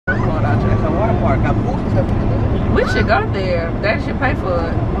That's a water park. Got pool stuff in there. We should go there. They should pay for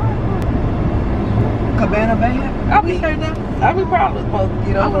it. Cabana Bay? Are we staying there? We probably supposed to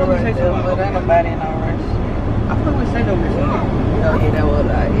get over right there, but ain't nobody in no rush. I thought we stayed over there. Oh yeah, that was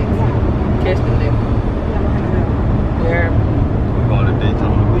like catch the lift. Where? We're going to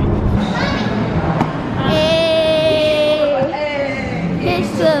Daytona Beach. Fish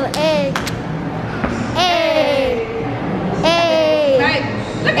some eggs. Hey. Hey,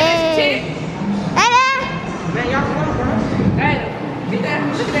 look at this chick. Man, y'all come on, bro. Hey, get that.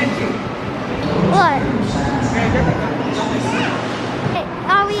 Look at that chick. What?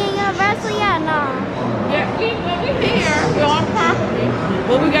 Are we in Universal yet? No. Yeah, we here. We're on property,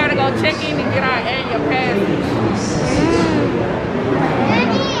 but we gotta go check in and get our annual passage.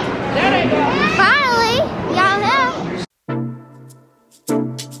 That ain't go. Finally, y'all know.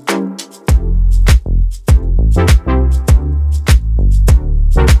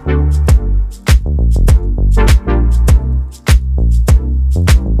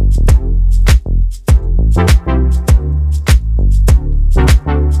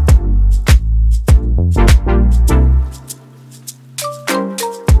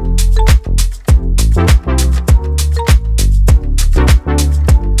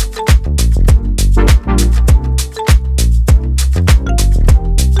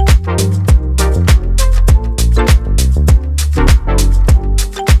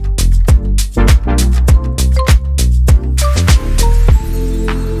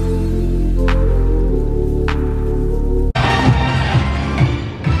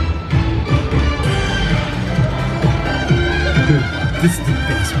 This is the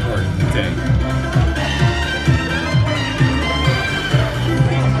best part of the day.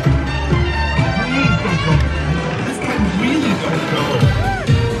 This can really don't go.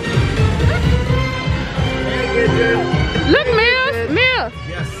 Look, Mills.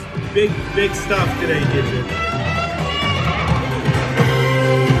 Yes, big stuff today, Gidget.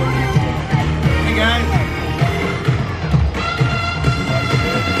 Hey guys.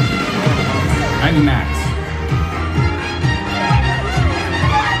 I'm Max.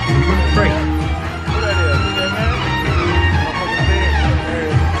 Great.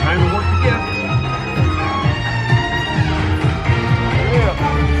 Time to work together. Yeah.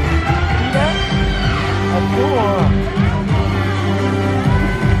 See that? Of course.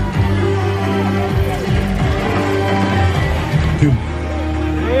 Dude,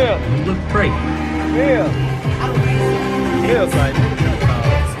 Yeah. you look great. Yeah. Yeah, right.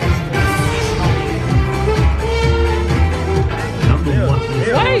 Number one.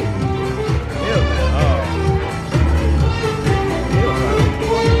 Wait.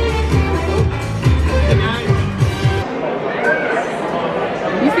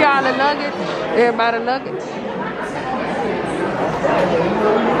 You see all the luggage? Everybody luggage.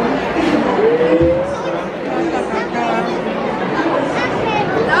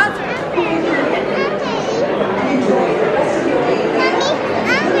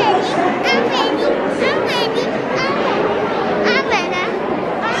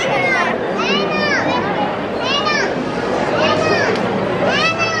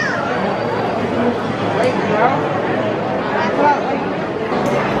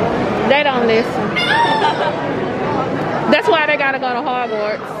 They don't listen. That's why they gotta go to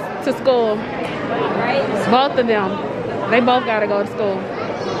Hogwarts, to school. Right? Both of them. They both gotta go to school.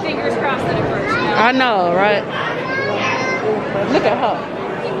 Fingers crossed that it works. You know? I know, right? Look at her.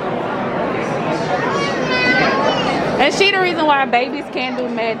 And she the reason why babies can't do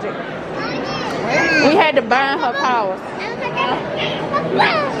magic. We had to burn her powers.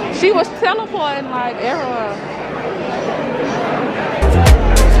 She was teleporting like everywhere.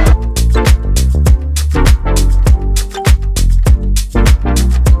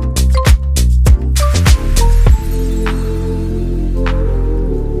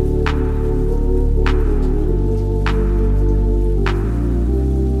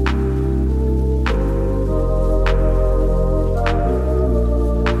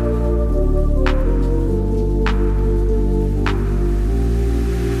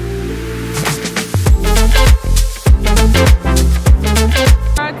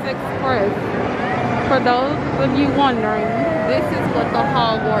 For those of you wondering, this is what the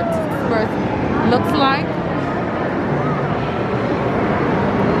Hogwarts Express looks like.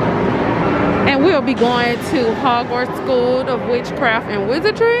 And we'll be going to Hogwarts School of Witchcraft and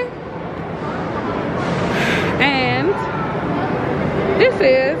Wizardry. And this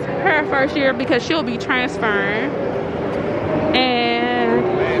is her first year because she'll be transferring.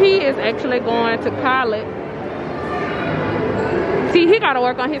 And he is actually going to college. See, he got to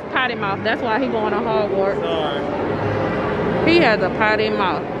work on his potty mouth. That's why he's going to Hogwarts. He has a potty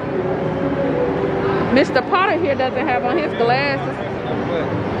mouth. Mr. Potter here doesn't have on his glasses.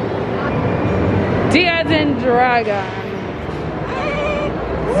 D as in dragon.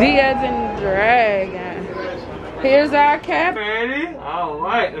 Z as in dragon. Here's our cap. Ready? All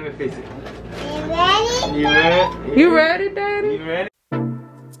right, let me fix it. You ready? You ready? You ready, Daddy? You ready?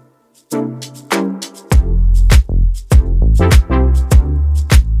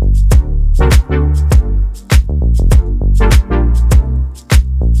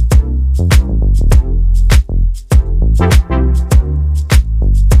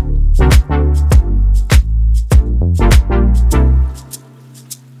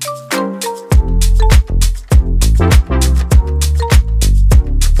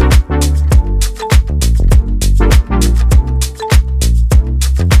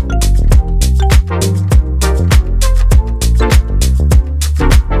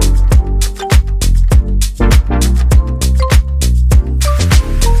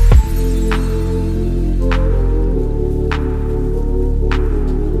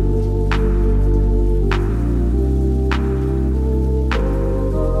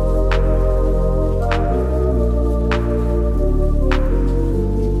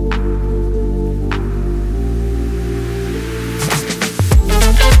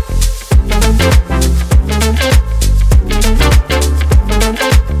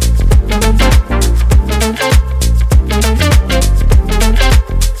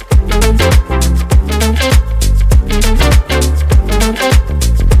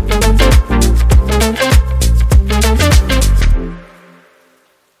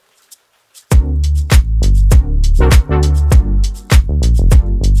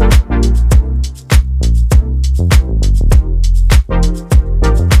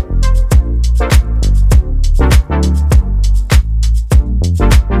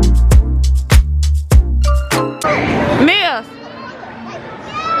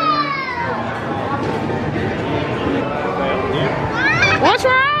 What's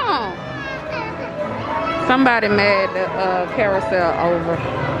wrong? Somebody made the carousel over.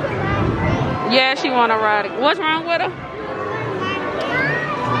 Yeah, she wanna ride it. What's wrong with her?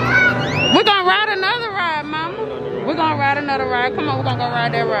 We're gonna ride another ride, Mama. We're gonna ride another ride. Come on, we're gonna go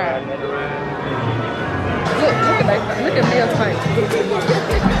ride that ride. Look at that. Look at Mia's face.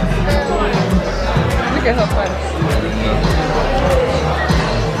 Look at her face.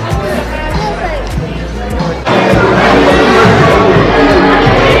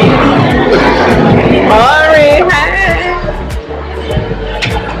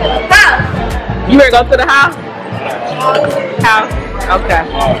 You ready to go to the house? House? Okay.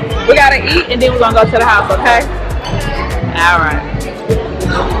 We gotta eat and then we're gonna go to the house, okay? Alright.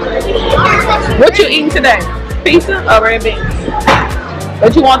 What you eating today? Pizza or red beans?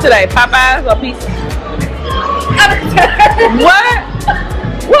 What you want today? Popeyes or pizza? What?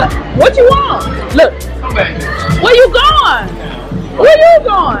 What you want? Look. Where you going? Where you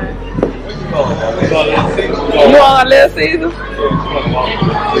going? You want a Little Caesar?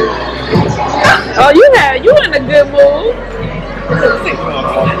 Oh, you in a good mood.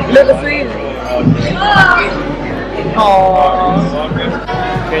 Little Caesar. Oh.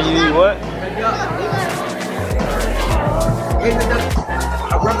 Can you eat what?